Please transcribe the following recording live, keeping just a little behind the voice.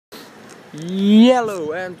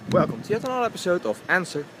Hello and welcome to yet another episode of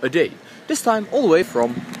Answer a Day. This time all the way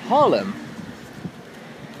from Haarlem.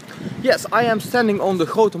 Yes, I am standing on the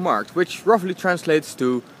Grote Markt, which roughly translates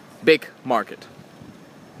to big market.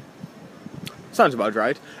 Sounds about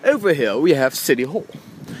right. Over here we have City Hall.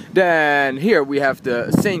 Then here we have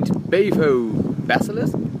the Saint Bavo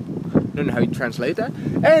Basilisk. Don't know how you translate that.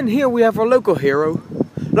 And here we have our local hero,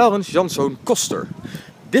 Arjen Sjo.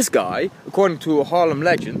 This guy, according to a Haarlem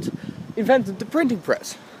legend, invented the printing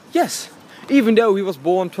press. Yes, even though he was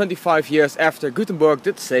born 25 years after Gutenberg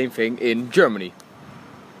did the same thing in Germany.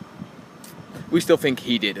 We still think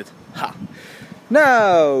he did it. Ha!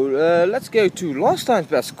 Now, let's go to last time's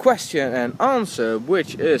best question and answer,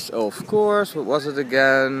 which is, of course, what was it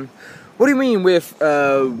again? What do you mean with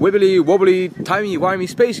wibbly, wobbly, timey,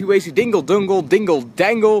 wimey, spacey, wacy, dingle, dungle, dingle,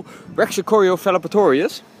 dangle,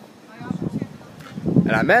 rexacoriophalapatorius?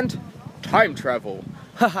 And I meant time travel.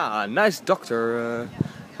 Haha, nice doctor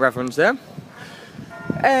reference there.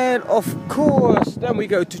 And of course, then we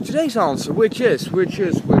go to today's answer, which is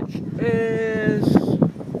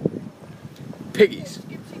piggies.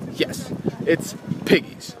 Yes, it's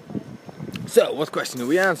piggies. So, what question do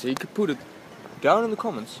we answer? You can put it down in the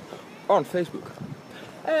comments on Facebook.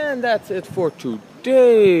 And that's it for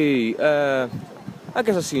today. I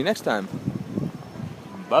guess I'll see you next time.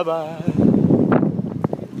 Bye bye.